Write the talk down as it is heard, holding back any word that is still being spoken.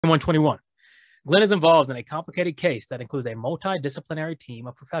121. Glenn is involved in a complicated case that includes a multidisciplinary team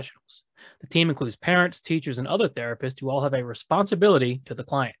of professionals. The team includes parents, teachers, and other therapists who all have a responsibility to the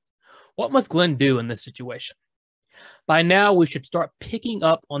client. What must Glenn do in this situation? By now, we should start picking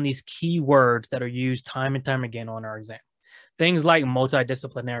up on these key words that are used time and time again on our exam. Things like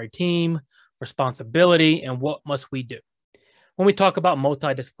multidisciplinary team, responsibility, and what must we do? When we talk about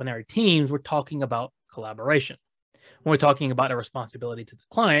multidisciplinary teams, we're talking about collaboration. When we're talking about a responsibility to the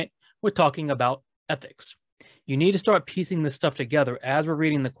client, we're talking about ethics. You need to start piecing this stuff together as we're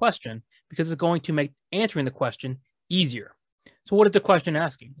reading the question because it's going to make answering the question easier. So what is the question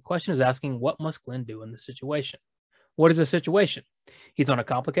asking? The question is asking, what must Glenn do in this situation? What is the situation? He's on a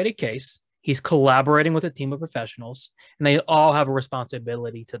complicated case. He's collaborating with a team of professionals, and they all have a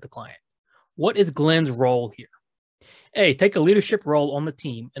responsibility to the client. What is Glenn's role here? A, take a leadership role on the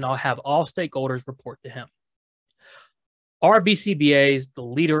team, and I'll have all stakeholders report to him. Are BCBAs the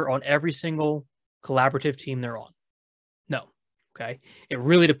leader on every single collaborative team they're on? No. Okay. It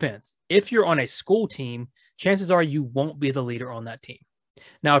really depends. If you're on a school team, chances are you won't be the leader on that team.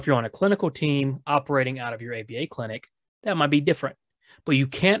 Now, if you're on a clinical team operating out of your ABA clinic, that might be different. But you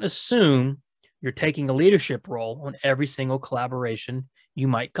can't assume you're taking a leadership role on every single collaboration you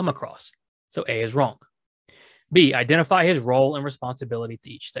might come across. So A is wrong. B, identify his role and responsibility to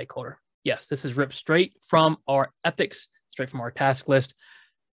each stakeholder. Yes, this is ripped straight from our ethics, straight from our task list.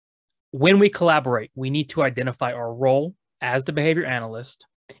 When we collaborate, we need to identify our role as the behavior analyst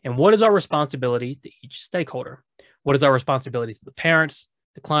and what is our responsibility to each stakeholder. What is our responsibility to the parents,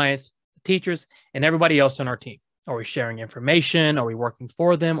 the clients, the teachers, and everybody else on our team? Are we sharing information? Are we working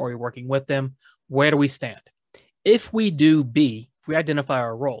for them? Are we working with them? Where do we stand? If we do B, if we identify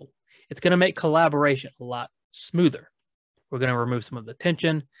our role, it's going to make collaboration a lot smoother. We're going to remove some of the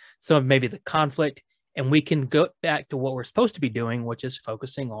tension, some of maybe the conflict, and we can go back to what we're supposed to be doing, which is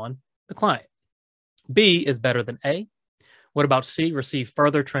focusing on the client. B is better than A. What about C? Receive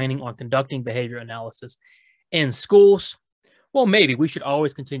further training on conducting behavior analysis in schools. Well, maybe we should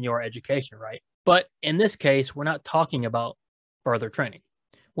always continue our education, right? But in this case, we're not talking about further training.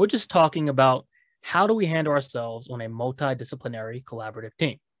 We're just talking about how do we handle ourselves on a multidisciplinary collaborative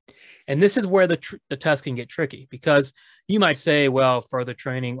team. And this is where the test can get tricky because you might say, well, further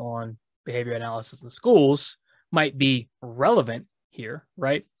training on behavior analysis in schools might be relevant here,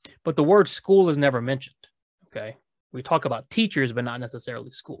 right? But the word school is never mentioned, okay? We talk about teachers, but not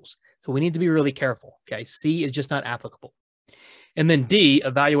necessarily schools. So we need to be really careful, okay? C is just not applicable. And then D,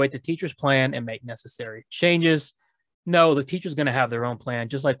 evaluate the teacher's plan and make necessary changes. No, the teacher's going to have their own plan,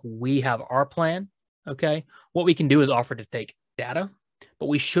 just like we have our plan, okay? What we can do is offer to take data, but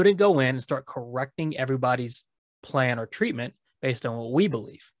we shouldn't go in and start correcting everybody's plan or treatment based on what we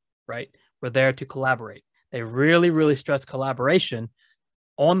believe, right? We're there to collaborate. They really, really stress collaboration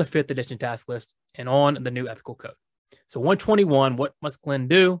on the 5th edition task list and on the new ethical code. So 121, what must Glenn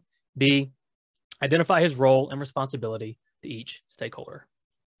do? B, identify his role and responsibility to each stakeholder.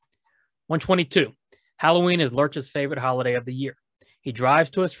 122, Halloween is Lurch's favorite holiday of the year. He drives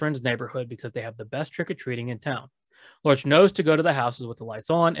to his friend's neighborhood because they have the best trick-or-treating in town. Lurch knows to go to the houses with the lights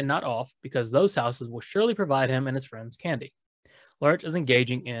on and not off because those houses will surely provide him and his friends candy. Lurch is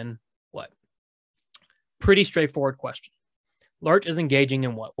engaging in what? Pretty straightforward question. Lurch is engaging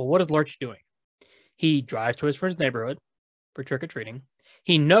in what? Well, what is Lurch doing? He drives to his friend's neighborhood for trick-or-treating.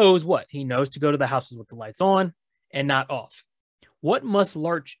 He knows what? He knows to go to the houses with the lights on and not off. What must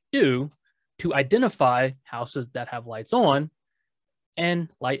Lurch do to identify houses that have lights on and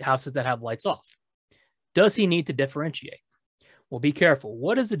houses that have lights off? Does he need to differentiate? Well, be careful.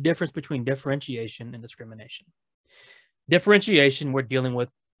 What is the difference between differentiation and discrimination? Differentiation, we're dealing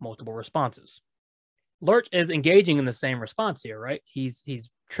with multiple responses. Lurch is engaging in the same response here, right? He's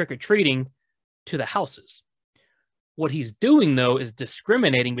trick-or-treating to the houses. What he's doing, though, is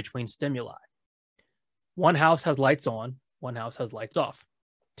discriminating between stimuli. One house has lights on, one house has lights off.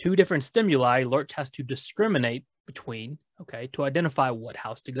 Two different stimuli, Lurch has to discriminate between, okay, to identify what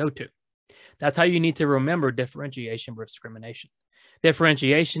house to go to. That's how you need to remember differentiation versus discrimination.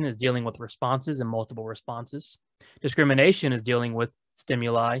 Differentiation is dealing with responses and multiple responses. Discrimination is dealing with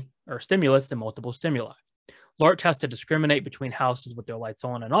stimuli or stimulus and multiple stimuli. Lurch has to discriminate between houses with their lights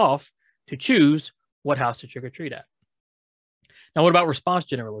on and off to choose what house to trick-or-treat at. Now, what about response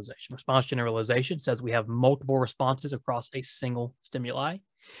generalization? Response generalization says we have multiple responses across a single stimuli.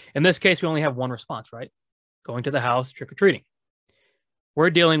 In this case, we only have one response, right? Going to the house, trick-or-treating. We're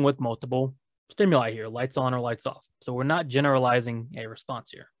dealing with multiple stimuli here, lights on or lights off. So we're not generalizing a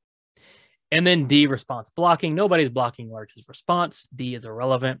response here. And then D, response blocking. Nobody's blocking Lurch's response. D is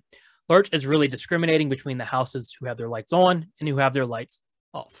irrelevant. Lurch is really discriminating between the houses who have their lights on and who have their lights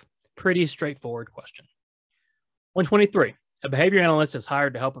off. Pretty straightforward question. 123. A behavior analyst is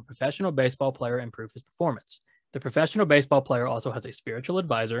hired to help a professional baseball player improve his performance. The professional baseball player also has a spiritual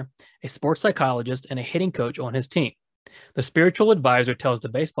advisor, a sports psychologist, and a hitting coach on his team. The spiritual advisor tells the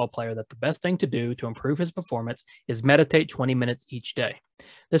baseball player that the best thing to do to improve his performance is meditate 20 minutes each day.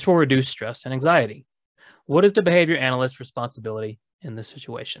 This will reduce stress and anxiety. What is the behavior analyst's responsibility in this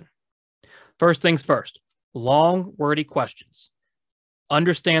situation? First things first, long, wordy questions.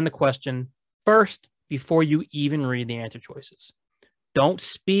 Understand the question first before you even read the answer choices. Don't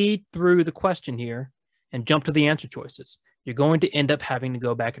speed through the question here and jump to the answer choices. You're going to end up having to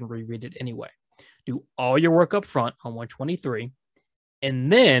go back and reread it anyway. Do all your work up front on 123,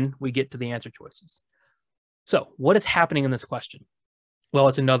 and then we get to the answer choices. So what is happening in this question? Well,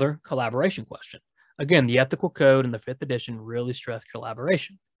 it's another collaboration question. Again, the ethical code in the 5th edition really stressed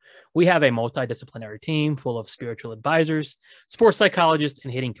collaboration. We have a multidisciplinary team full of spiritual advisors, sports psychologists,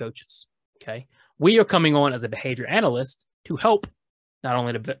 and hitting coaches. Okay, we are coming on as a behavior analyst to help not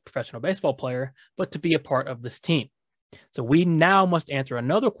only the professional baseball player, but to be a part of this team. So we now must answer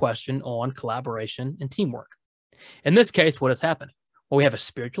another question on collaboration and teamwork. In this case, what is happening? Well, we have a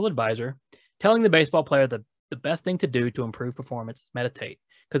spiritual advisor telling the baseball player that the best thing to do to improve performance is meditate,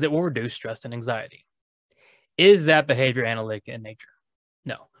 because it will reduce stress and anxiety. Is that behavior analytic in nature?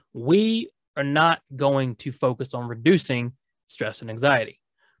 No, we are not going to focus on reducing stress and anxiety.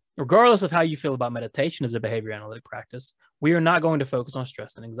 Regardless of how you feel about meditation as a behavior analytic practice, we are not going to focus on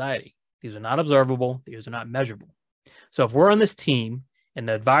stress and anxiety. These are not observable. These are not measurable. So if we're on this team and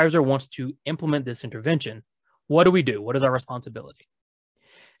the advisor wants to implement this intervention, what do we do? What is our responsibility?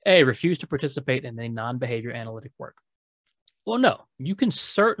 A, refuse to participate in any non-behavior analytic work. Well, no, you can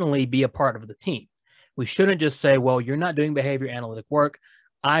certainly be a part of the team. We shouldn't just say, well, you're not doing behavior analytic work,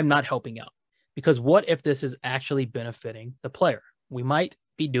 I'm not helping out. Because what if this is actually benefiting the player? We might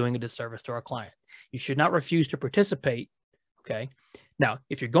be doing a disservice to our client. You should not refuse to participate, okay? Now,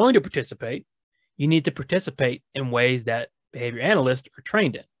 if you're going to participate, you need to participate in ways that behavior analysts are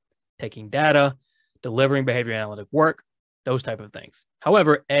trained in, taking data, delivering behavior analytic work, those type of things.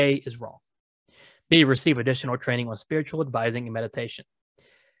 However, A is wrong. B, receive additional training on spiritual advising and meditation.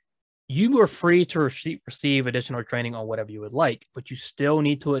 You are free to receive additional training on whatever you would like, but you still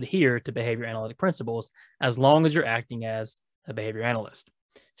need to adhere to behavior analytic principles as long as you're acting as a behavior analyst.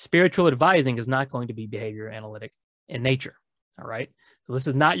 Spiritual advising is not going to be behavior analytic in nature, all right? So this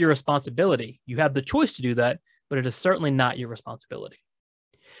is not your responsibility. You have the choice to do that, but it is certainly not your responsibility.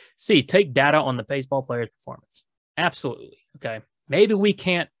 C, take data on the baseball player's performance. Absolutely, okay? Maybe we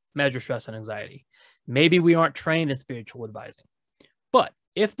can't measure stress and anxiety. Maybe we aren't trained in spiritual advising. But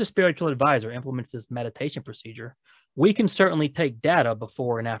if the spiritual advisor implements this meditation procedure, we can certainly take data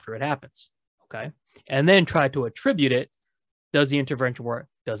before and after it happens, okay? And then try to attribute it. Does the intervention work?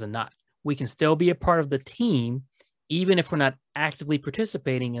 Does it not? We can still be a part of the team, even if we're not actively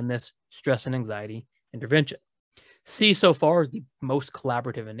participating in this stress and anxiety intervention. C so far is the most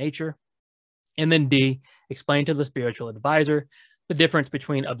collaborative in nature. And then D, explain to the spiritual advisor the difference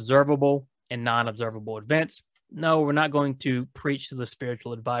between observable and non-observable events. No, we're not going to preach to the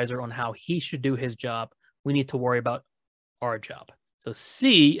spiritual advisor on how he should do his job. We need to worry about our job. So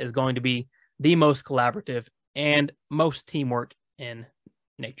C is going to be the most collaborative and most teamwork in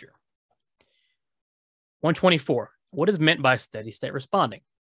nature. 124. What is meant by steady state responding?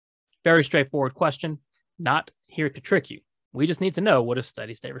 Very straightforward question. Not here to trick you. We just need to know what is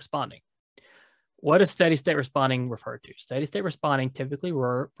steady state responding. What does steady state responding refer to? Steady state responding typically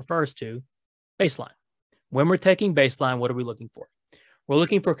refers to baseline. When we're taking baseline, what are we looking for? We're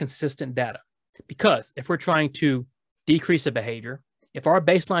looking for consistent data, because if we're trying to decrease a behavior, if our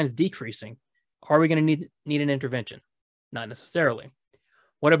baseline is decreasing, are we going to need an intervention? Not necessarily.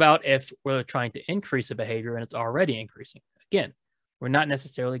 What about if we're trying to increase a behavior and it's already increasing? Again, we're not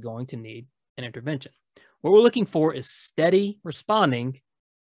necessarily going to need an intervention. What we're looking for is steady responding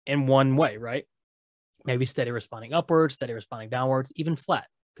in one way, right? Maybe steady responding upwards, steady responding downwards, even flat,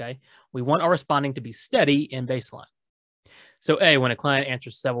 okay? We want our responding to be steady in baseline. So A, when a client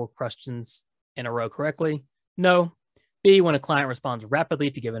answers several questions in a row correctly, no. B, when a client responds rapidly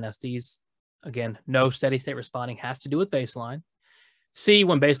to given SDs, again, no. Steady state responding has to do with baseline. C,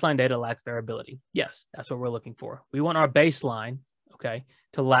 when baseline data lacks variability. Yes, that's what we're looking for. We want our baseline, okay,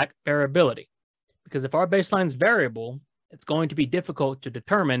 to lack variability. Because if our baseline is variable, it's going to be difficult to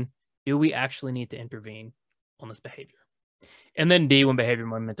determine, do we actually need to intervene on this behavior? And then D, when behavior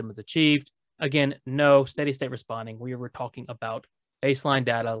momentum is achieved, again, no. Steady state responding. We were talking about baseline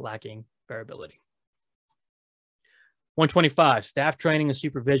data lacking variability. 125, staff training and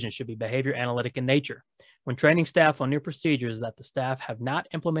supervision should be behavior analytic in nature. When training staff on new procedures that the staff have not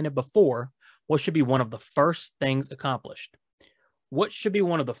implemented before, what should be one of the first things accomplished? What should be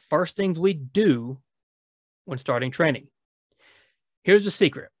one of the first things we do when starting training? Here's the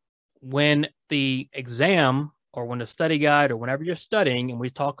secret. When the exam or when the study guide or whenever you're studying and we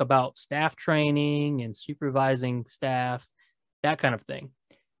talk about staff training and supervising staff, that kind of thing,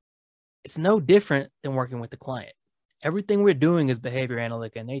 it's no different than working with the client. Everything we're doing is behavior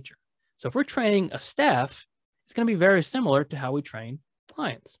analytic in nature. So if we're training a staff, it's going to be very similar to how we train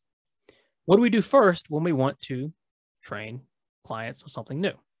clients. What do we do first when we want to train clients with something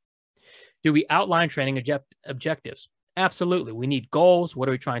new? Do we outline training objectives? Absolutely. We need goals. What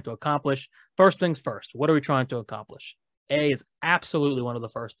are we trying to accomplish? First things first. What are we trying to accomplish? A is absolutely one of the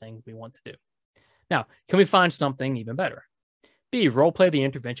first things we want to do. Now, can we find something even better? B, role play the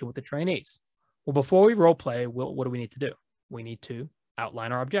intervention with the trainees. Well, before we role play, what do we need to do? We need to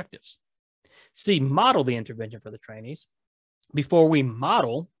outline our objectives. C, model the intervention for the trainees. Before we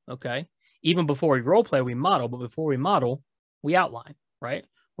model, okay, even before we role play, we model, but before we model, we outline, right?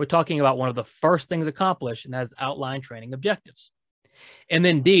 We're talking about one of the first things accomplished, and that is outline training objectives. And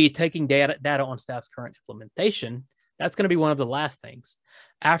then D, taking data on staff's current implementation. That's going to be one of the last things.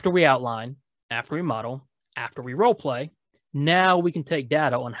 After we outline, after we model, after we role play, now we can take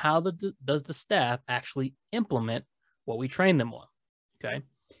data on how does the staff actually implement what we train them on, okay?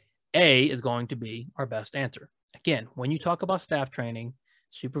 A is going to be our best answer. Again, when you talk about staff training,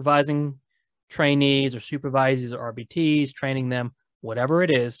 supervising trainees or supervisors or RBTs, training them, whatever it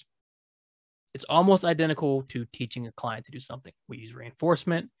is, it's almost identical to teaching a client to do something. We use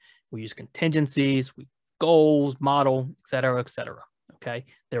reinforcement, we use contingencies, we goals, model, et cetera, okay?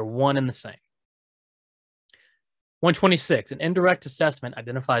 They're one and the same. 126, an indirect assessment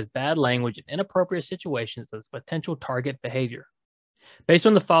identifies bad language in inappropriate situations as potential target behavior. Based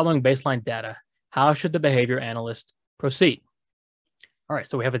on the following baseline data, how should the behavior analyst proceed? All right,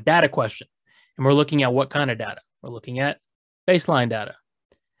 so we have a data question, and we're looking at what kind of data? We're looking at baseline data.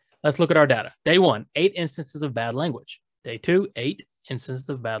 Let's look at our data. Day 1, 8 instances of bad language. Day 2, 8 instances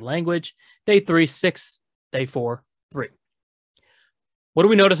of bad language. Day 3, 6. Day 4, 3. What do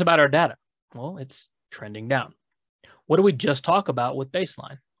we notice about our data? Well, it's trending down. What do we just talk about with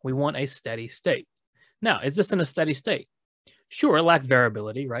baseline? We want a steady state. Now, is this in a steady state? Sure, it lacks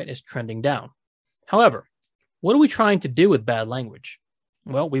variability, right? It's trending down. However, what are we trying to do with bad language?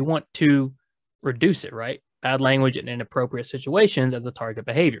 Well, we want to reduce it, right? Bad language in inappropriate situations as a target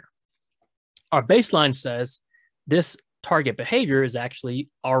behavior. Our baseline says this target behavior is actually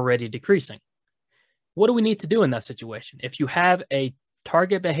already decreasing. What do we need to do in that situation? If you have a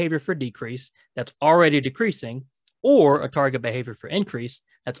target behavior for decrease that's already decreasing, or a target behavior for increase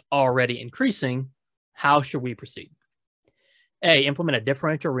that's already increasing, how should we proceed? A, implement a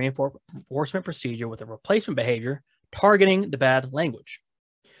differential reinforcement procedure with a replacement behavior targeting the bad language.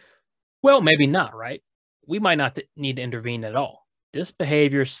 Well, maybe not, right? We might not need to intervene at all. This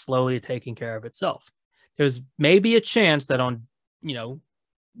behavior is slowly taking care of itself. There's maybe a chance that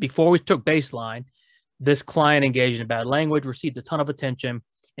before we took baseline, this client engaged in bad language, received a ton of attention,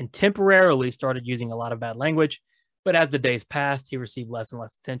 and temporarily started using a lot of bad language. But as the days passed, he received less and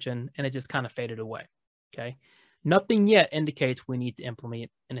less attention, and it just kind of faded away, okay? Nothing yet indicates we need to implement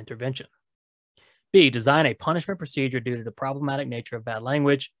an intervention. B, design a punishment procedure due to the problematic nature of bad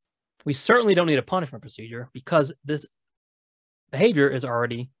language. We certainly don't need a punishment procedure because this behavior is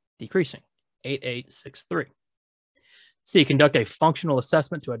already decreasing, 8863. C, conduct a functional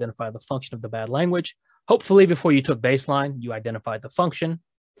assessment to identify the function of the bad language. Hopefully, before you took baseline, you identified the function.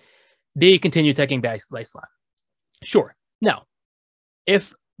 D, continue taking baseline. Sure. Now,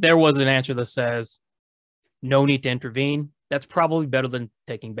 if there was an answer that says no need to intervene, that's probably better than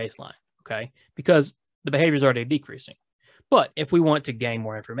taking baseline, okay? Because the behavior is already decreasing. But if we want to gain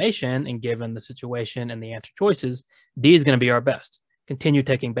more information and given the situation and the answer choices, D is going to be our best. Continue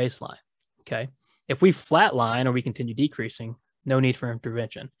taking baseline, okay? If we flatline or we continue decreasing, no need for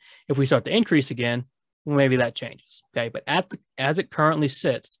intervention. If we start to increase again, well, maybe that changes, okay? But as it currently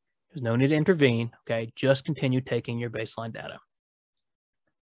sits, there's no need to intervene, okay? Just continue taking your baseline data.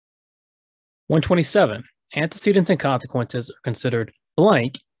 127, antecedents and consequences are considered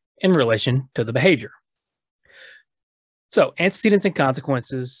blank in relation to the behavior. So antecedents and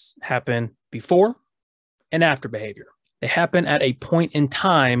consequences happen before and after behavior. They happen at a point in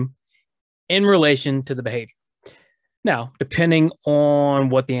time in relation to the behavior. Now, depending on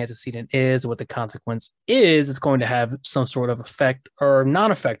what the antecedent is, what the consequence is, it's going to have some sort of effect or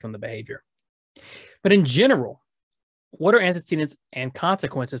non-effect on the behavior. But in general, what are antecedents and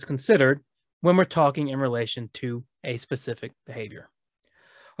consequences considered when we're talking in relation to a specific behavior?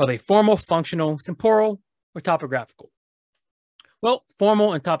 Are they formal, functional, temporal, or topographical? Well,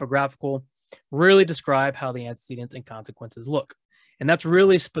 formal and topographical really describe how the antecedents and consequences look. And that's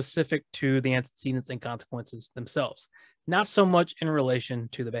really specific to the antecedents and consequences themselves, not so much in relation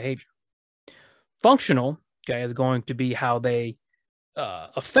to the behavior. Functional, okay, is going to be how they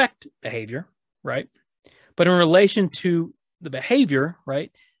affect behavior, right? But in relation to the behavior,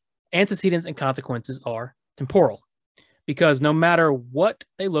 right, antecedents and consequences are temporal, because no matter what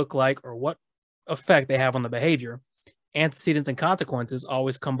they look like or what effect they have on the behavior, antecedents and consequences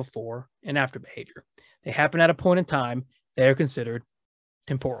always come before and after behavior. They happen at a point in time. They are considered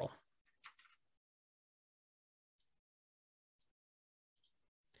temporal.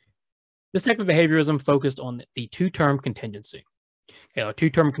 This type of behaviorism focused on the two-term contingency. Okay, a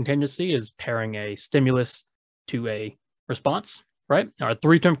two-term contingency is pairing a stimulus to a response, right? Our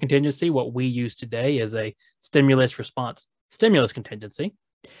three-term contingency, what we use today, is a stimulus response stimulus contingency.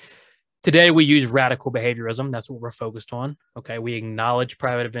 Today, we use radical behaviorism. That's what we're focused on. Okay, we acknowledge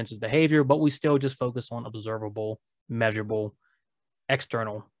private events as behavior, but we still just focus on observable, measurable,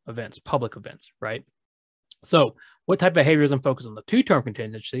 external events, public events, right? So what type of behaviorism focused on the two-term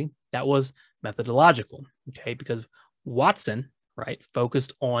contingency? That was methodological, okay? Because Watson, right,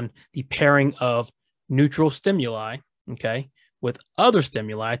 focused on the pairing of neutral stimuli, okay, with other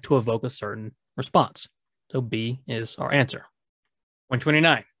stimuli to evoke a certain response. So B is our answer.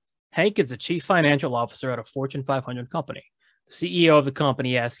 129. Hank is the chief financial officer at a Fortune 500 company. The CEO of the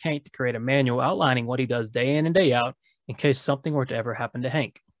company asked Hank to create a manual outlining what he does day in and day out in case something were to ever happen to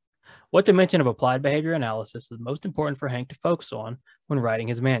Hank. What dimension of applied behavior analysis is most important for Hank to focus on when writing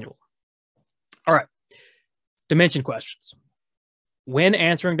his manual? All right, dimension questions. When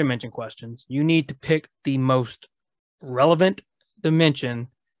answering dimension questions, you need to pick the most relevant dimension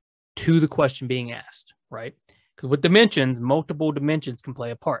to the question being asked, right? Because with dimensions, multiple dimensions can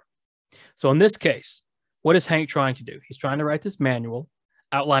play a part. So in this case, what is Hank trying to do? He's trying to write this manual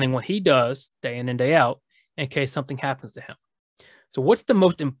outlining what he does day in and day out in case something happens to him. So what's the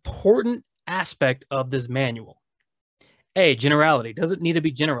most important aspect of this manual? A, generality. Does it need to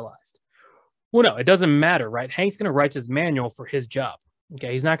be generalized? Well, no, it doesn't matter, right? Hank's going to write his manual for his job.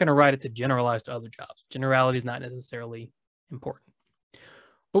 Okay, he's not going to write it to generalize to other jobs. Generality is not necessarily important.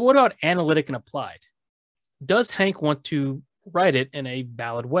 But what about analytic and applied? Does Hank want to write it in a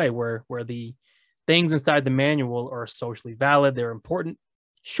valid way where the things inside the manual are socially valid, they're important?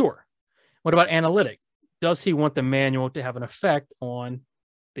 Sure. What about analytic? Does he want the manual to have an effect on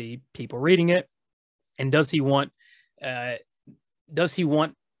the people reading it? And does he want the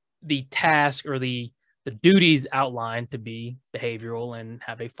task or the duties outlined to be behavioral and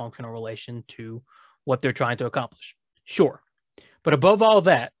have a functional relation to what they're trying to accomplish? Sure. But above all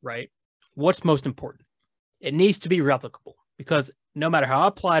that, right, what's most important? It needs to be replicable, because no matter how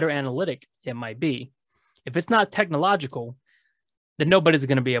applied or analytic it might be, if it's not technological, then nobody's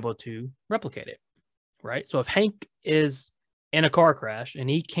going to be able to replicate it, right? So if Hank is in a car crash and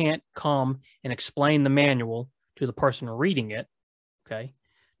he can't come and explain the manual to the person reading it, okay,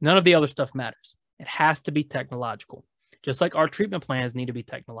 none of the other stuff matters. It has to be technological. Just like our treatment plans need to be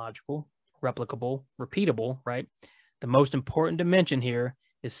technological, replicable, repeatable, right? The most important dimension here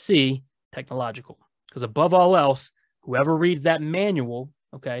is C, technological. Because above all else, whoever reads that manual,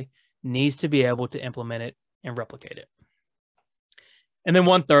 okay, needs to be able to implement it and replicate it. And then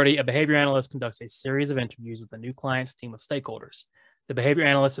 130, a behavior analyst conducts a series of interviews with a new client's team of stakeholders. The behavior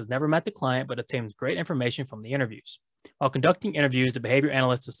analyst has never met the client, but obtains great information from the interviews. While conducting interviews, the behavior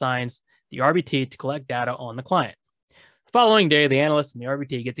analyst assigns the RBT to collect data on the client. The following day, the analyst and the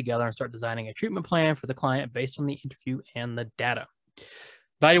RBT get together and start designing a treatment plan for the client based on the interview and the data.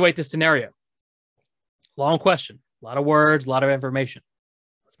 Evaluate the scenario. Long question, a lot of words, a lot of information.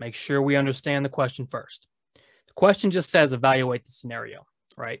 Let's make sure we understand the question first. The question just says evaluate the scenario,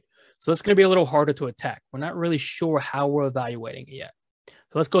 right? So it's going to be a little harder to attack. We're not really sure how we're evaluating it yet.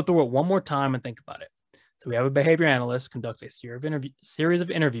 So let's go through it one more time and think about it. So we have a behavior analyst conducts a series of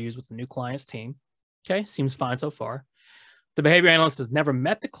interviews with the new client's team. Okay, seems fine so far. The behavior analyst has never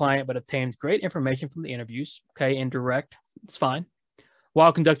met the client, but obtains great information from the interviews. Okay, indirect, it's fine.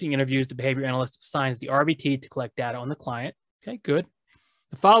 While conducting interviews, the behavior analyst assigns the RBT to collect data on the client. Okay, good.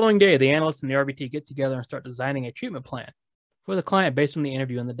 The following day, the analyst and the RBT get together and start designing a treatment plan for the client based on the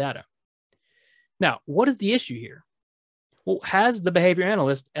interview and the data. Now, what is the issue here? Well, has the behavior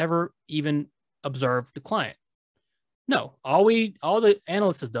analyst ever even observed the client? No. All the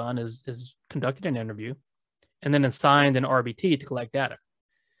analyst has done is conducted an interview and then assigned an RBT to collect data.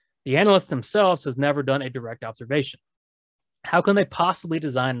 The analysts themselves has never done a direct observation. How can they possibly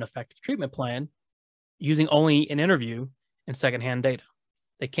design an effective treatment plan using only an interview and secondhand data?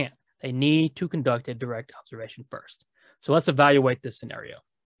 They can't. They need to conduct a direct observation first. So let's evaluate this scenario.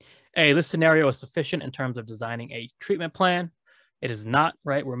 A, this scenario is sufficient in terms of designing a treatment plan. It is not,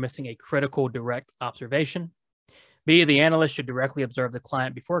 right? We're missing a critical direct observation. B, the analyst should directly observe the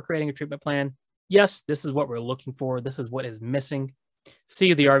client before creating a treatment plan. Yes, this is what we're looking for. This is what is missing.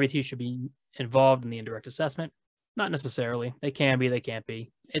 C, the RBT should be involved in the indirect assessment. Not necessarily. They can be, they can't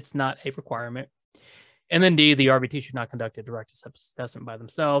be. It's not a requirement. And then D, the RBT should not conduct a direct assessment by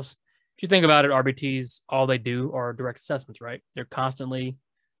themselves. If you think about it, RBTs, all they do are direct assessments, right? They're constantly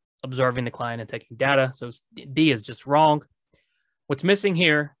observing the client and taking data. So D is just wrong. What's missing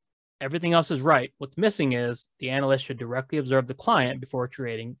here, everything else is right. What's missing is the analyst should directly observe the client before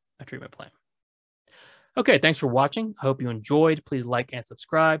creating a treatment plan. Okay, thanks for watching. I hope you enjoyed. Please like and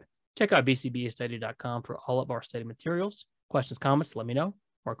subscribe. Check out bcbastudy.com for all of our study materials. Questions, comments, let me know.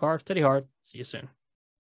 Work hard, study hard. See you soon.